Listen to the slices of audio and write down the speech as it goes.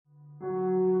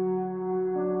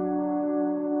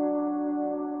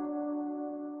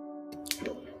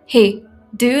Hey,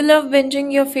 do you love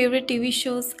binging your favorite TV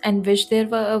shows and wish there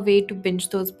were a way to binge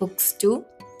those books too?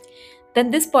 Then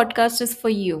this podcast is for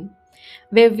you,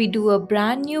 where we do a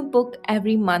brand new book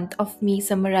every month of me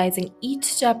summarizing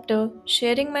each chapter,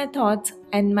 sharing my thoughts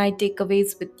and my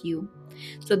takeaways with you,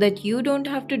 so that you don't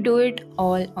have to do it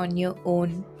all on your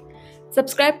own.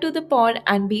 Subscribe to the pod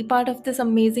and be part of this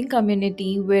amazing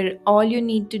community where all you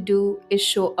need to do is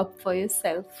show up for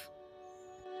yourself.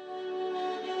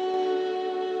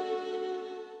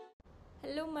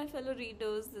 Hello, my fellow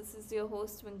readers. This is your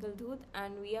host Twinkle Dhoot,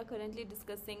 and we are currently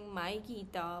discussing My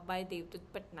Gita by Devdutt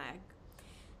Patnaik.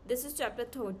 This is chapter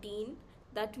 13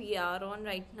 that we are on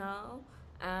right now,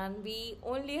 and we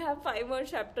only have 5 more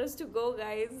chapters to go,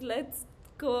 guys. Let's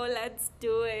go, let's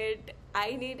do it.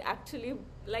 I need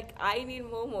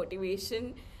more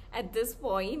motivation at this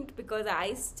point because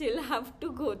I still have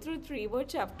to go through 3 more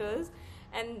chapters,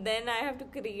 and then I have to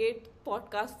create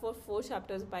podcast for 4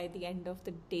 chapters by the end of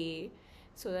the day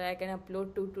so that I can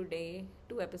upload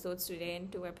two episodes today and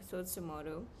 2 episodes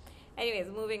tomorrow. Anyways,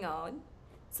 moving on.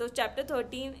 So, chapter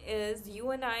 13 is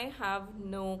You and I Have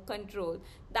No Control.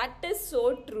 That is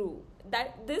so true.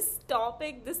 That this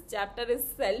topic, this chapter is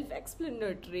self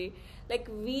explanatory. Like,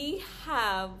 we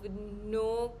have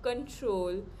no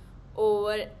control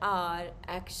over our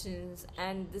actions,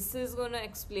 and this is going to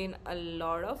explain a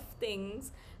lot of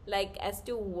things, like as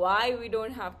to why we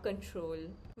don't have control.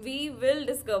 We will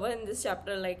discover in this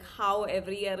chapter like how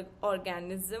every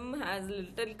organism has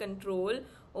little control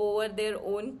over their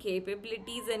own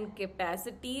capabilities and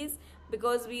capacities,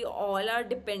 because we all are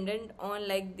dependent on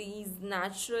like these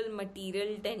natural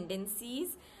material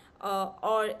tendencies,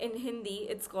 or in Hindi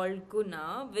it's called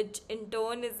guna, which in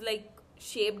turn is like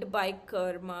shaped by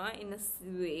karma in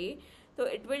a way. So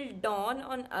it will dawn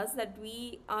on us that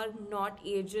we are not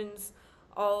agents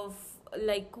of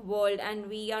like world, and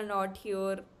we are not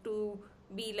here to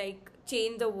be like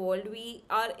change the world. We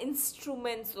are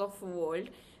instruments of world.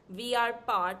 We are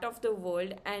part of the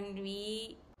world, and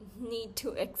we need to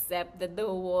accept that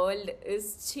the world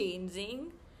is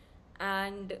changing,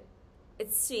 and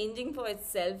it's changing for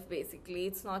itself. Basically,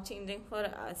 it's not changing for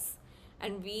us,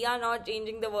 and we are not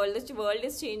changing the world. The world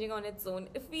is changing on its own.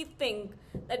 If we think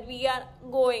that we are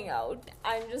going out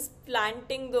and just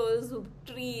planting those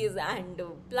trees and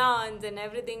plants and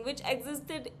everything which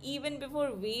existed even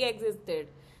before we existed.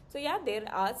 So yeah, there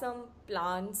are some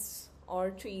plants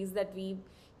or trees that we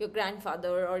your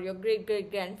grandfather or your great great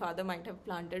grandfather might have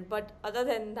planted, but other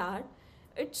than that,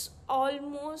 it's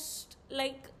almost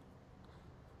like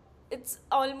it's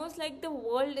almost like the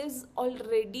world is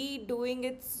already doing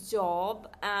its job,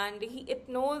 and it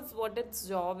knows what its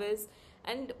job is,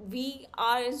 and we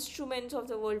are instruments of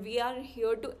the world. We are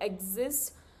here to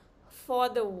exist for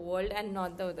the world and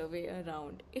not the other way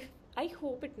around. If I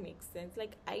hope it makes sense.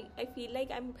 Like I feel like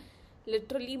I'm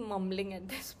literally mumbling at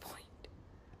this point.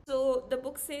 So the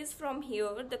book says from here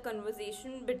the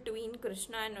conversation between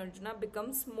Krishna and Arjuna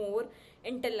becomes more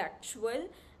intellectual,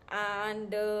 and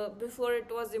before it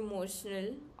was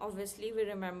emotional. Obviously, we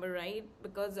remember, right?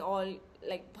 Because all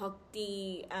like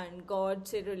bhakti and God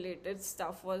say related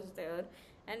stuff was there,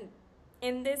 and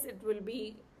in this it will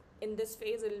be in this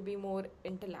phase it will be more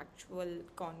intellectual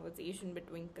conversation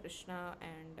between Krishna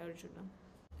and Arjuna.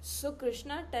 So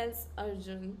Krishna tells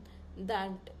Arjun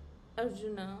that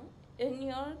Arjuna, in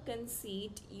your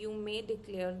conceit, you may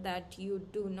declare that you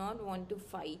do not want to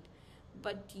fight,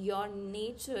 but your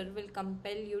nature will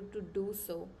compel you to do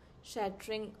so,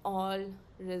 shattering all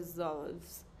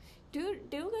resolves. Do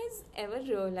you guys ever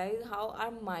realize how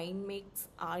our mind makes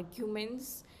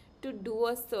arguments to do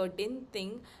a certain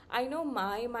thing? I know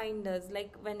my mind does.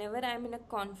 Like, whenever I'm in a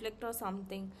conflict or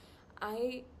something,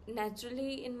 I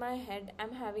naturally in my head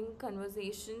I'm having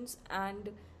conversations, and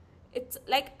it's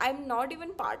like I'm not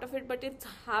even part of it, but it's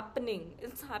happening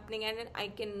and I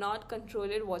cannot control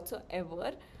it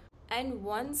whatsoever. And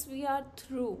once we are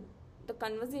through, the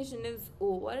conversation is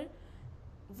over.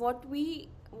 What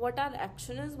our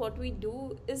action is, what we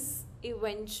do is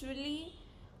eventually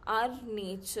our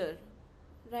nature,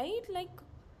 right? Like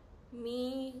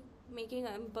me making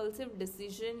an impulsive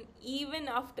decision even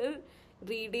after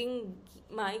reading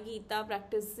my Gita,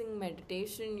 practicing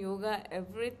meditation, yoga,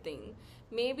 everything.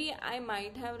 Maybe I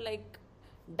might have like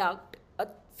ducked a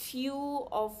few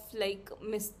of like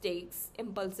mistakes,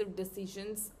 impulsive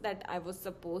decisions that I was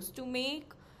supposed to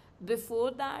make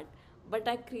before that, but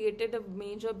I created a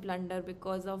major blunder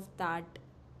because of that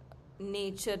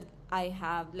nature I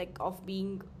have, like of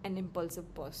being an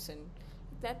impulsive person.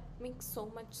 That makes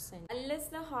so much sense. Unless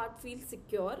the heart feels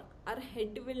secure, our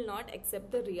head will not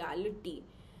accept the reality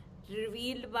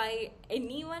revealed by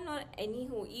anyone or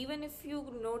anywho. Even if you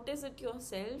notice it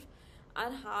yourself,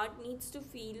 our heart needs to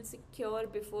feel secure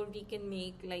before we can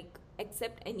make, like,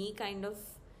 accept any kind of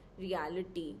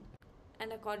reality.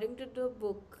 And according to the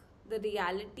book, the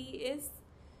reality is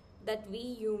that we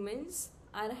humans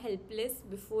are helpless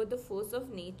before the force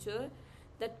of nature,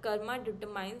 that karma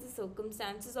determines the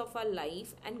circumstances of our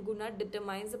life, and guna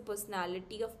determines the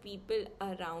personality of people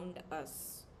around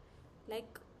us.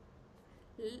 Like,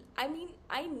 I mean,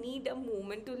 I need a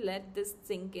moment to let this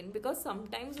sink in, because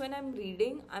sometimes when I'm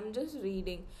reading, I'm just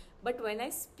reading. But when I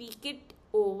speak it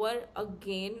over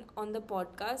again on the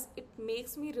podcast, it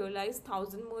makes me realize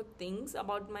thousand more things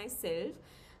about myself,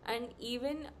 and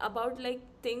even about like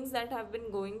things that have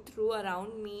been going through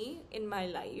around me in my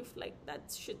life. Like,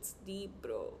 that shit's deep,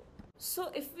 bro.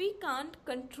 So if we can't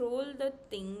control the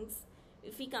things,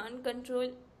 if we can't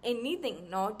control anything,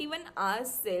 not even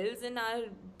ourselves in our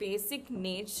basic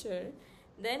nature,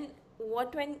 then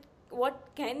what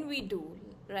can we do,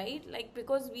 right? Like,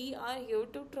 because we are here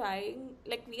to try,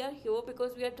 like, we are here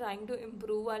because we are trying to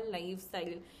improve our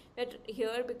lifestyle. We're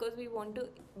here because we want to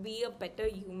be a better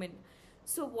human.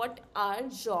 So what our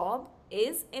job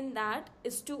is in that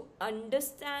is to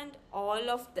understand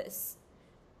all of this.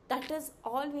 That is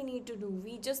all we need to do.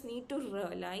 We just need to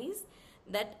realize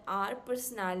that our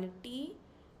personality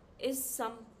is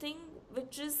something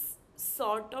which is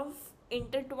sort of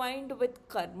intertwined with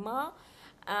karma,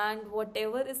 and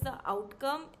whatever is the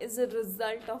outcome is a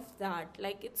result of that.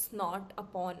 Like, it's not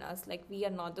upon us. Like, we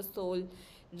are not the sole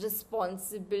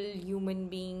responsible human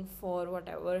being for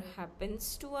whatever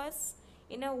happens to us.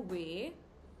 In a way,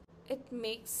 it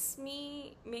makes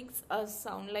us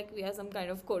sound like we are some kind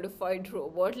of codified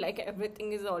robot, like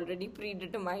everything is already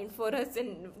predetermined for us,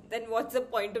 and then what's the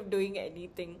point of doing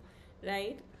anything,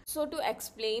 right? So to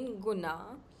explain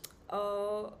guna,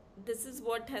 this is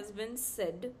what has been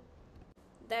said,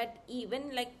 that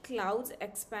even like clouds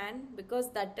expand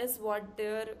because that is what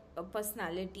their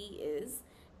personality is.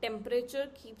 Temperature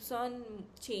keeps on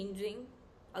changing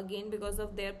again because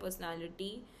of their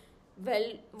personality.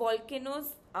 Well,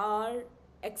 volcanoes are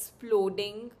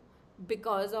exploding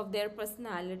because of their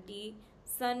personality.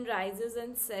 Sun rises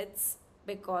and sets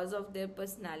because of their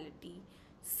personality.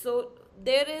 So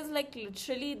there is like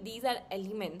literally these are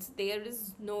elements. There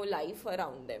is no life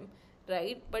around them,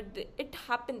 right? But it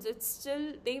happens. It's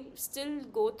still, they still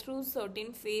go through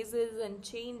certain phases and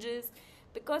changes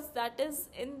because that is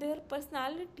in their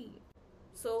personality.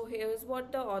 So here's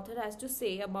what the author has to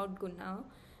say about guna,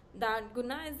 that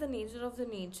guna is the nature of the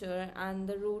nature and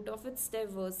the root of its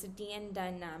diversity and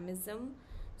dynamism.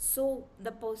 So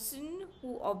the person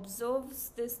who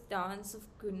observes this dance of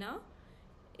guna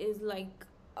is like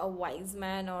a wise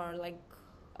man, or like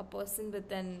a person with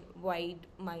an wide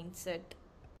mindset.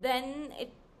 Then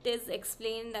it is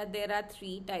explained that there are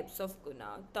three types of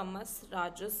guna: tamas,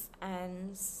 rajas,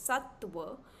 and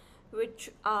sattva,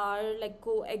 which are like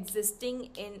coexisting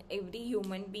in every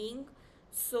human being.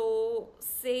 So,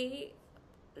 say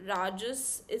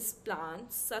rajas is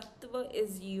plants, sattva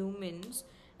is humans,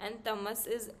 and tamas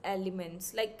is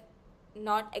elements. Like,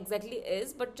 not exactly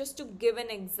is, but just to give an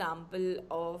example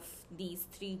of these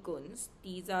three guns,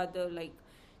 these are the like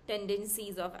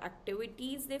tendencies of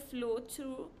activities they flow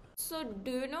through. So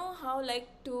do you know how, like,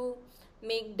 to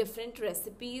make different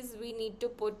recipes we need to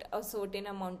put a certain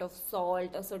amount of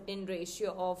salt, a certain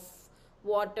ratio of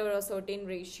water, a certain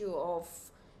ratio of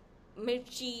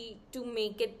mirchi to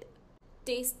make it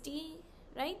tasty,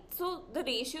 right? So the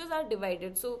ratios are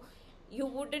divided. So you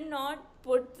would not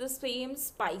put the same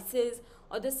spices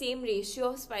or the same ratio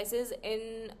of spices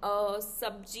in a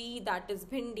sabji, that is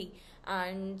bhindi,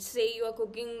 and say you are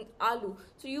cooking aloo,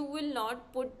 so you will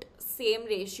not put same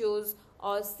ratios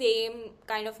or same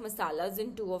kind of masalas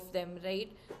in two of them,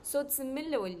 right? So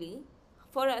similarly,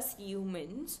 for us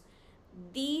humans,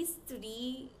 these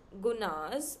three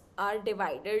gunas are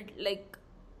divided, like,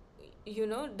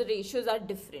 the ratios are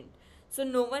different. So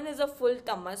no one is a full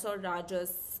tamas or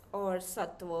rajas or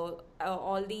sattva.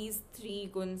 All these three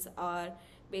guns are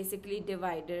basically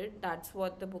divided. That's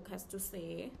what the book has to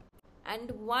say.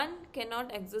 And one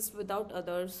cannot exist without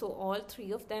others. So all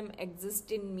three of them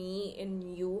exist in me, in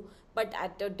you, but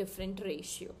at a different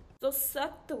ratio. So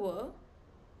sattva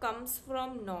comes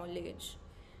from knowledge,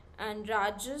 and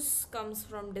rajas comes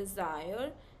from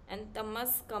desire, and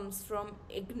tamas comes from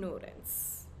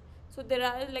ignorance. So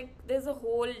there's a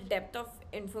whole depth of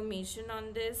information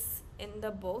on this in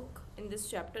the book, in this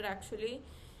chapter actually,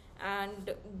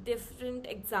 and different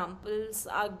examples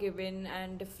are given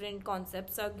and different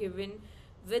concepts are given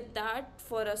With that,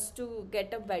 for us to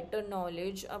get a better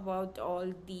knowledge about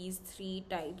all these three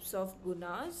types of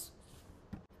gunas,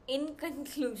 in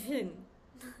conclusion,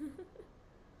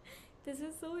 this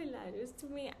is so hilarious to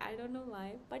me. I don't know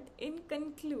why, but in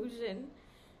conclusion,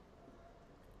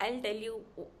 I'll tell you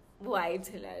why it's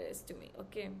hilarious to me,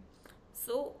 okay?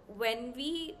 So, when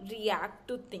we react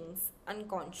to things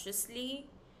unconsciously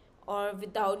or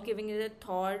without giving it a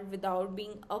thought, without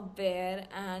being aware,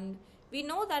 and we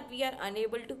know that we are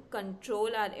unable to control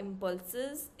our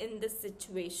impulses in this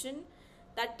situation,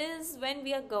 that is when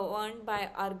we are governed by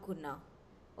our guna.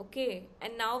 Okay,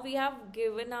 and now we have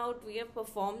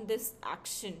performed this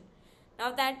action.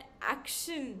 Now, that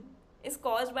action is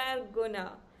caused by our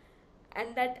guna,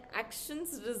 and that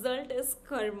action's result is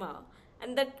karma,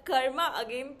 and that karma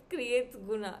again creates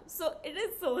guna. So it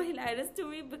is so hilarious to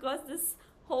me because this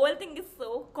whole thing is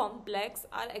so complex,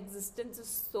 our existence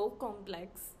is so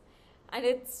complex, and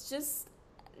it's just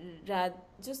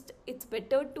it's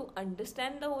better to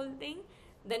understand the whole thing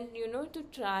than to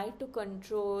try to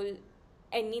control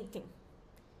anything,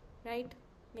 right?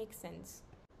 Makes sense.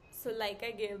 So like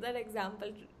I gave that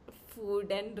example,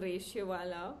 food and ratio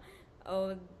wala,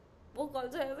 uh, book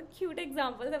also has a cute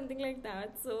example, something like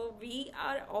that. So we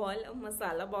are all a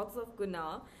masala box of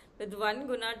guna, with one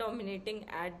guna dominating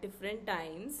at different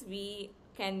times. We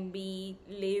can be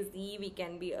lazy, we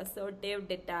can be assertive,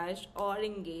 detached, or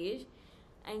engaged.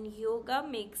 And yoga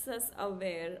makes us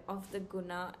aware of the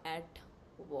guna at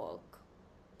work.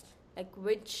 Like,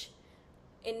 which,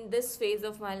 in this phase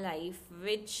of my life,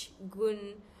 which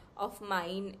gun of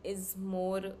mine is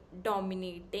more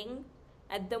dominating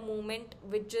at the moment,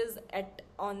 which is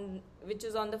on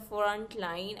the front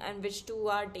line, and which two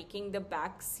are taking the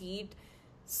back seat.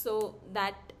 So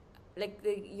that, like,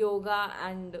 the yoga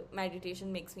and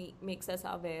meditation makes us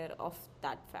aware of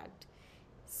that fact.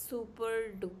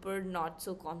 Super duper not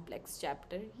so complex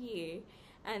chapter, yay.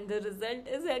 And the result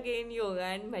is again yoga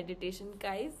and meditation,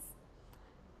 guys.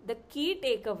 The key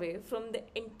takeaway from the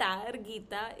entire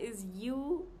Gita is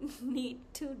you need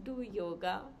to do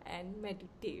yoga and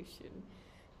meditation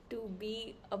to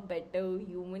be a better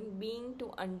human being,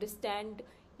 to understand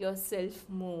yourself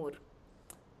more.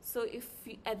 So, if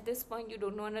at this point you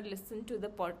don't want to listen to the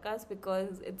podcast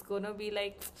because it's gonna be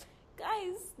like,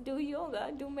 guys, do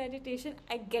yoga, do meditation,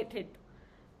 I get it.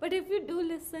 But if you do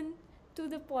listen to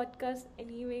the podcast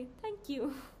anyway, thank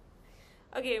you.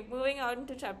 Okay, moving on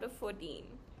to chapter 14.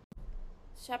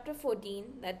 Chapter 14,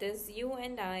 that is you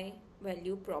and I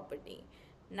value property.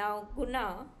 Now,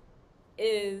 guna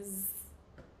is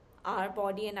our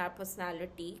body and our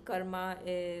personality. Karma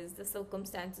is the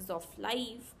circumstances of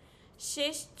life.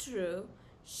 Shestra,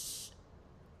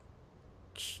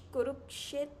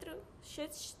 Kurukshetra,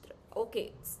 Shestra.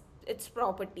 Okay, it's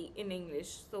property in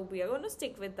English. So we are going to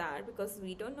stick with that because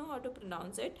we don't know how to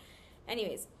pronounce it.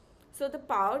 Anyways, so the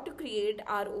power to create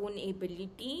our own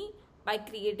ability by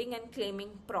creating and claiming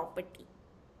property.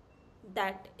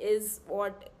 That is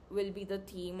what will be the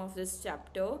theme of this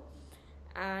chapter.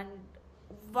 And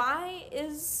why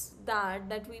is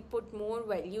that we put more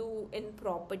value in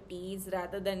properties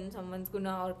rather than someone's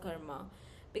guna or karma?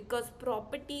 Because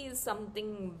property is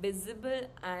something visible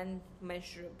and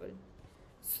measurable.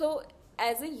 So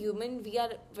as a human, we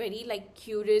are very, like,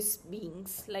 curious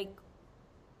beings, like,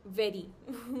 very.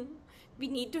 We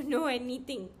need to know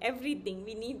anything, everything.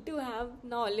 We need to have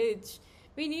knowledge.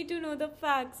 We need to know the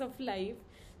facts of life.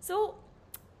 So,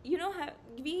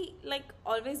 we, like,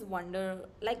 always wonder,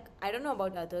 like, I don't know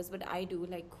about others, but I do,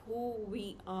 like, who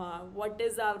we are, what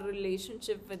is our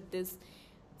relationship with this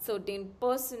certain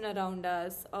person around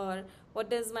us, or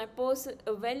what is my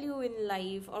value in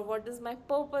life, or what is my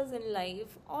purpose in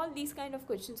life. All these kind of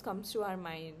questions comes to our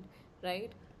mind,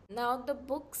 right? Now the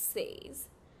book says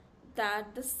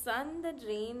that the sun, the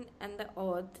rain, and the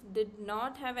earth did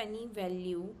not have any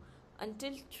value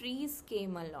until trees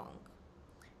came along.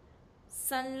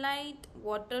 Sunlight,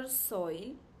 water,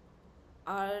 soil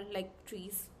are like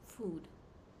trees' food.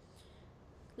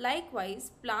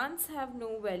 Likewise, plants have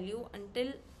no value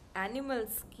until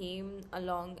animals came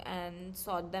along and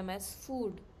sought them as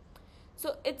food.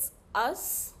 So it's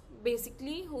us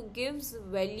basically who gives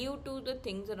value to the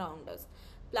things around us.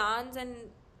 Plants and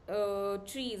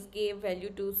trees gave value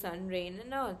to sun, rain,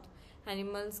 and earth.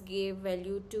 Animals gave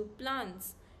value to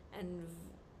plants, and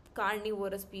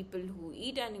carnivorous people who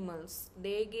eat animals,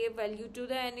 they gave value to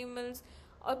the animals.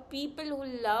 Or people who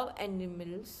love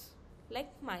animals,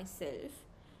 like myself,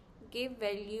 gave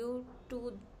value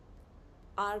to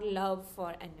our love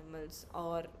for animals,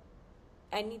 or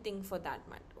anything for that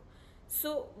matter.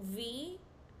 So we,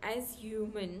 as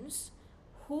humans,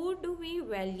 who do we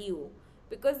value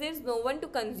because there's no one to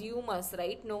consume us,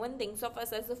 right? No one thinks of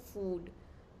us as a food.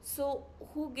 So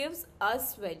who gives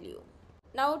us value?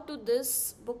 Now, to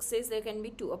this book says there can be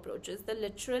two approaches, the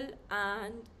literal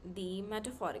and the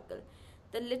metaphorical.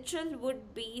 The literal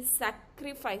would be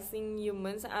sacrificing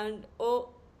humans, and oh,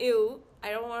 ew,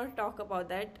 I don't want to talk about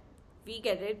that. We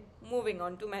get it. Moving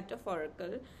on to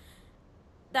metaphorical.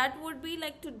 That would be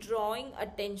like to drawing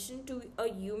attention to a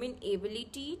human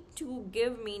ability to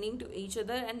give meaning to each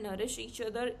other and nourish each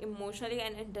other emotionally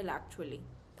and intellectually.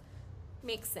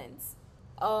 Makes sense.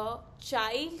 A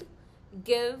child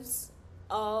gives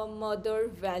a mother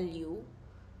value,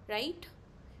 right?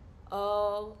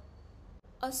 Uh,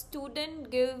 a student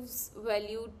gives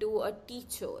value to a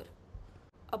teacher.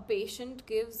 A patient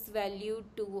gives value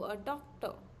to a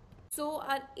doctor. So,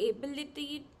 our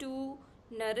ability to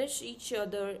nourish each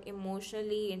other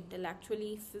emotionally,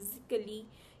 intellectually, physically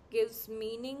gives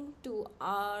meaning to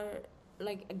our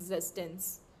like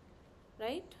existence,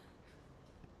 right?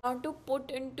 Now, to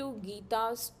put into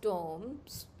Gita's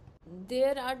terms,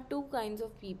 there are two kinds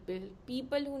of people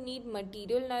who need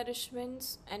material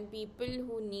nourishments and people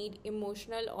who need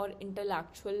emotional or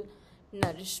intellectual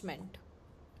nourishment.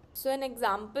 So, an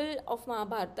example of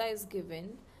Mahabharata is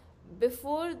given.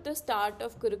 Before the start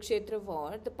of Kurukshetra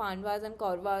war, the Pandavas and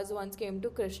Kauravas once came to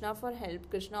Krishna for help.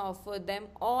 Krishna offered them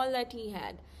all that he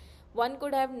had. One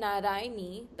could have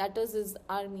Narayani, that is his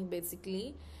army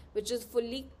basically, which is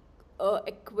fully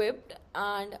equipped,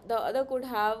 and the other could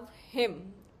have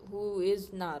him, who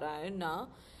is Narayana,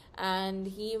 and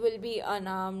he will be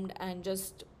unarmed and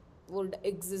just would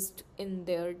exist in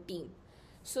their team.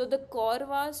 So the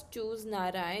Kauravas choose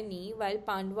Narayani while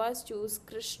Pandavas choose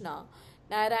Krishna.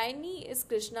 Narayani is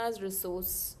Krishna's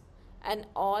resource and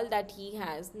all that he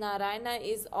has. Narayana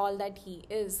is all that he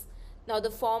is. Now, the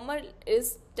former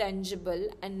is tangible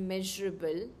and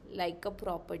measurable like a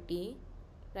property,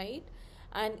 right?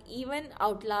 And even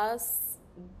outlasts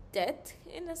death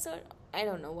in a certain. I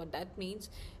don't know what that means.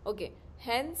 Okay,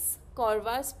 hence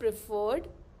Kauravas preferred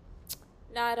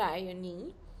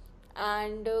Narayani,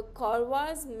 and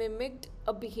Kauravas mimicked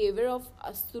a behavior of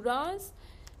Asuras,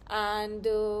 and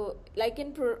like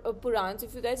in Purans,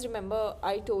 if you guys remember,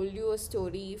 I told you a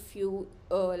story few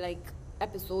like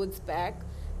episodes back,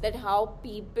 that how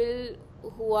people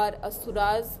who are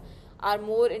Asuras are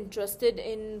more interested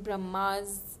in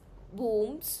Brahma's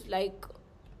booms, like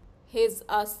his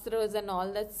astras and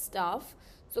all that stuff.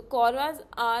 So Kauravas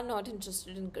are not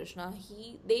interested in Krishna.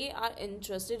 They are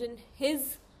interested in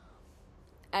his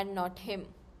and not him.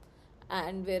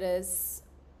 And whereas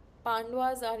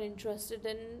Pandavas are interested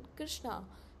in Krishna.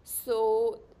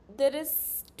 So there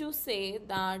is to say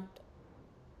that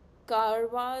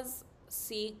Kauravas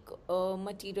seek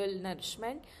material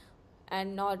nourishment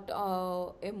and not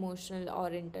emotional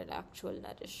or intellectual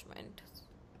nourishment.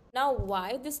 Now,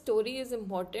 why this story is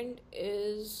important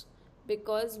is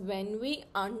because when we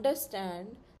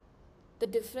understand the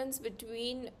difference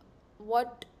between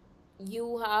what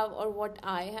you have or what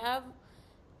I have,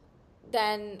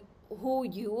 than who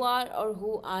you are or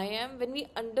who I am, when we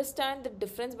understand the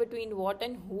difference between what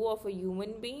and who of a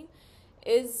human being,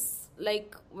 is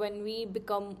like when we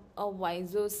become a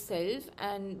wiser self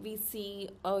and we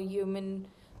see a human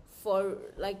for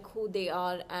like who they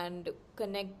are and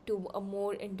connect to a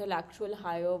more intellectual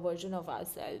higher version of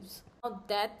ourselves. Now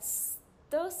that's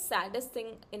the saddest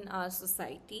thing in our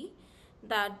society,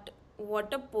 that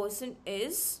what a person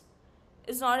is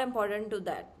not important to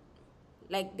that.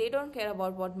 Like they don't care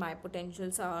about what my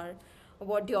potentials are,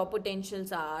 what your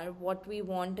potentials are, what we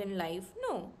want in life.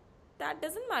 No, that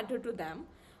doesn't matter to them.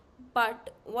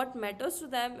 But what matters to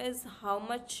them is how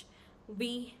much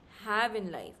we have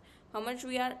in life, how much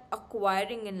we are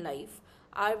acquiring in life.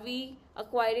 Are we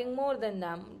acquiring more than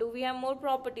them? Do we have more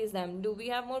properties than them? Do we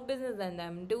have more business than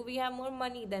them? Do we have more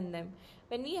money than them?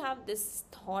 When we have this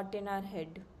thought in our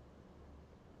head,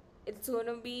 it's going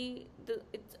to be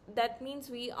that means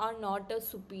we are not a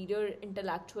superior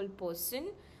intellectual person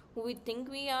who we think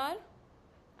we are,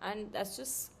 and that's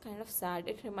just kind of sad.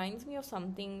 It reminds me of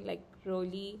something like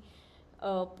really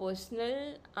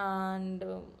personal, and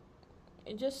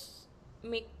it just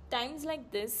make times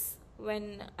like this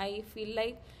when I feel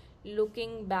like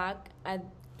looking back at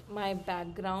my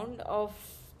background of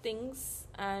things,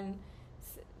 and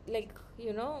like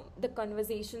the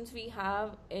conversations we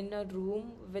have in a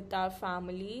room with our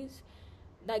families,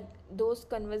 like those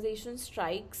conversations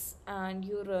strikes and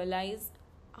you realize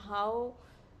how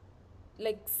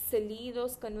like silly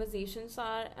those conversations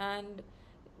are. And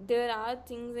there are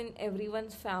things in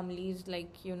everyone's families,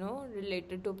 like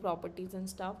related to properties and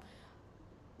stuff,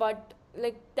 but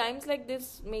like times like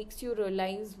this makes you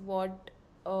realize what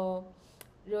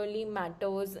really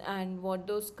matters, and what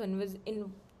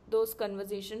in those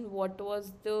conversations, what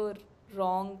was the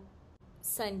wrong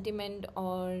sentiment,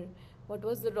 or what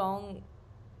was the wrong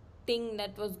thing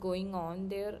that was going on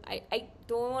there. I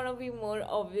don't want to be more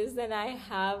obvious than I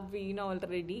have been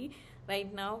already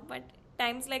right now, but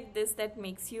times like this that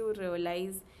makes you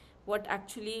realize what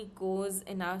actually goes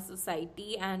in our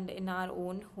society and in our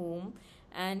own home,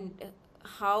 and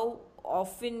how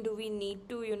often do we need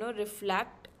to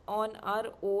reflect on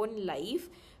our own life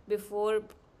before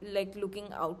like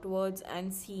looking outwards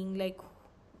and seeing like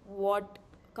what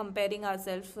comparing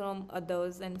ourselves from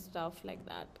others and stuff like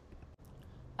that.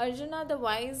 Arjuna, the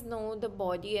wise know the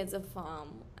body as a farm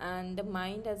and the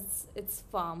mind as its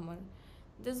farmer.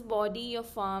 This body, your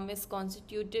farm, is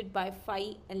constituted by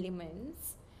five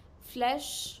elements: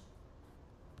 flesh,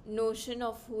 notion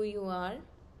of who you are,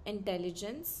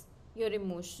 intelligence, your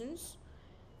emotions,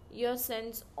 your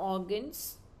sense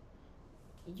organs,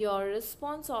 your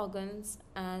response organs,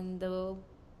 and the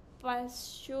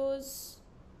pastures,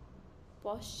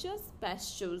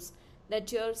 pastures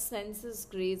that your senses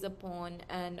graze upon,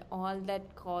 and all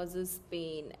that causes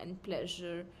pain and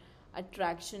pleasure,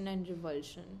 attraction and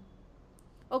revulsion.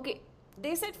 Okay,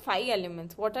 they said five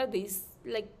elements. What are these?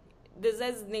 Like, this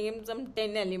has named some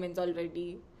 10 elements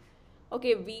already.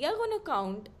 Okay, we are gonna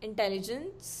count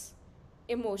intelligence,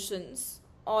 emotions,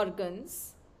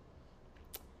 organs,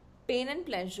 pain and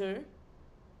pleasure,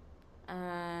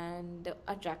 and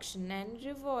attraction and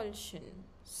revulsion.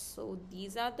 So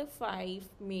these are the five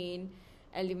main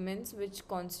elements which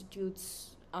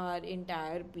constitutes our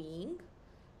entire being.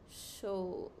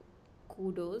 So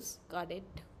kudos, got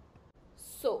it.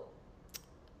 So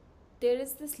there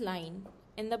is this line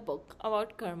in the book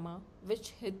about karma which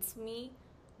hits me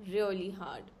really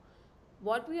hard.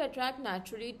 What we attract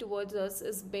naturally towards us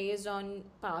is based on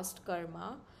past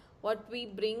karma. What we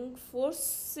bring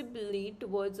forcibly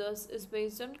towards us is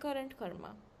based on current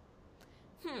karma.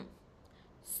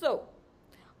 So,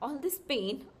 all this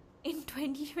pain in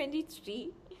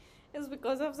 2023 is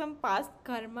because of some past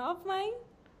karma of mine?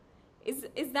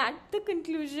 Is that the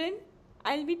conclusion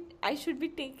I should be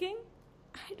taking?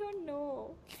 I don't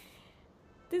know.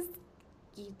 This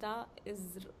Gita is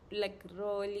like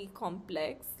really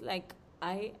complex. Like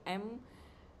I am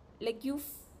like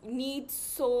need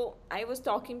so I was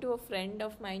talking to a friend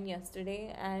of mine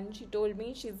yesterday, and she told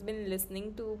me she's been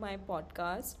listening to my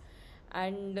podcast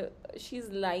and she's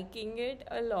liking it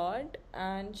a lot,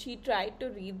 and she tried to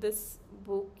read this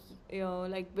book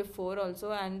like before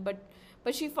also, and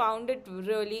but she found it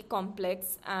really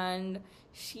complex, and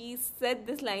she said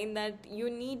this line that you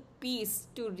need peace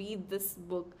to read this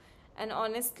book. And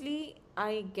honestly,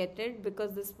 I get it,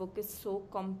 because this book is so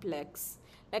complex.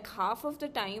 Like half of the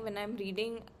time when I'm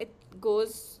reading, it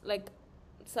goes like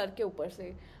sar ke upar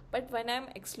se. But when I'm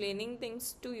explaining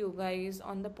things to you guys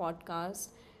on the podcast,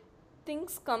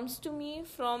 things comes to me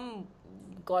from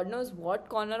God knows what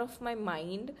corner of my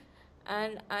mind,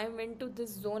 and I'm into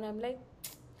this zone. I'm like,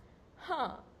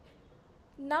 huh,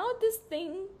 now this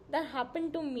thing that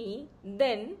happened to me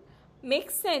then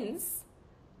makes sense.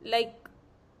 Like,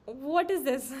 what is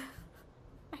this?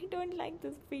 I don't like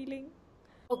this feeling.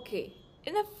 Okay,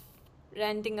 enough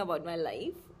ranting about my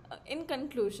life. In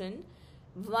conclusion,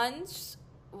 once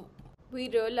we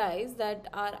realize that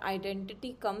our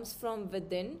identity comes from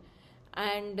within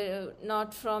and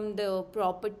not from the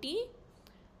property,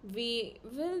 we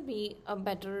will be a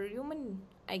better human,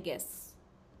 I guess.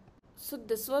 So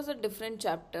this was a different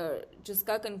chapter.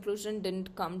 Jiska conclusion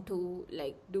didn't come to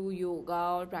like do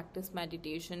yoga or practice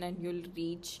meditation and you'll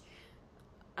reach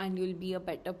and you'll be a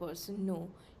better person. No,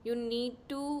 you need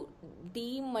to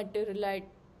dematerialize.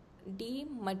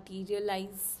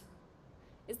 Dematerialize.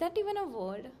 Is that even a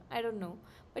word? I don't know.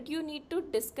 But you need to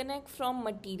disconnect from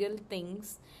material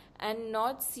things and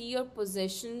not see your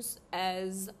possessions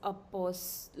as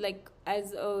like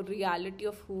as a reality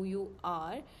of who you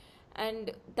are,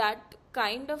 and that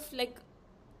kind of like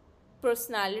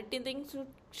personality thing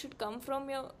should come from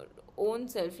your own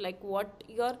self. Like what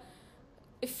your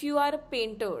if you are a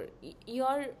painter,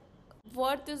 your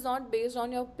worth is not based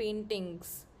on your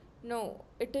paintings. No,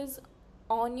 it is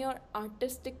on your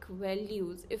artistic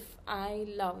values. If I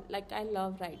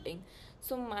love writing,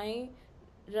 so my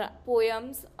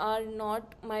poems are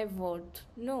not my worth.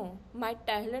 No, my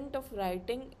talent of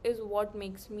writing is what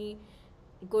makes me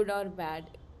good or bad,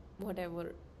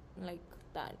 whatever, like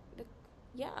that.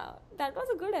 Yeah, that was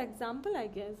a good example, I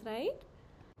guess, right?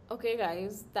 Okay,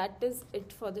 guys, that is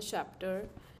it for the chapter.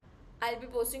 I'll be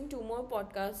posting two more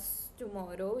podcasts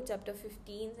tomorrow, chapter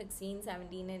 15, 16,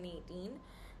 17, and 18.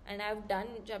 and I've done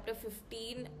chapter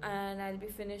 15, and I'll be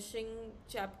finishing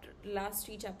chapter last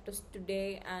three chapters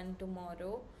today and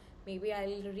tomorrow. Maybe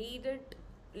I'll read it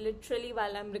literally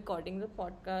while I'm recording the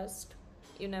podcast.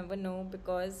 You never know,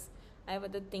 because I have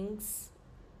other things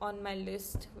on my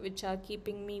list which are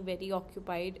keeping me very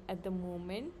occupied at the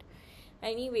moment.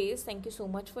 Anyways, thank you so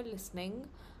much for listening.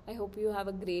 I hope you have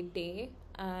a great day,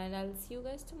 and I'll see you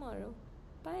guys tomorrow.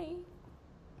 Bye.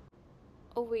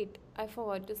 Oh, wait, I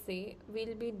forgot to say,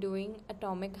 we'll be doing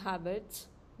Atomic Habits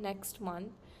next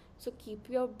month. So keep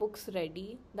your books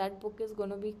ready. That book is going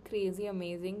to be crazy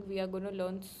amazing. We are going to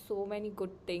learn so many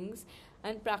good things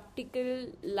and practical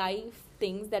life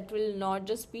things that will not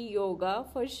just be yoga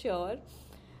for sure.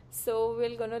 So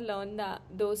we're going to learn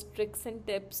those tricks and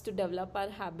tips to develop our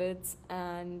habits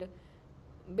and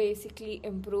basically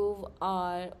improve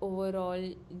our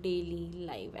overall daily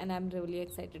life. And I'm really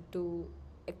excited to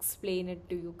explain it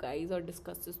to you guys or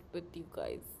discuss this with you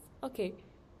guys. Okay,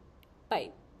 bye.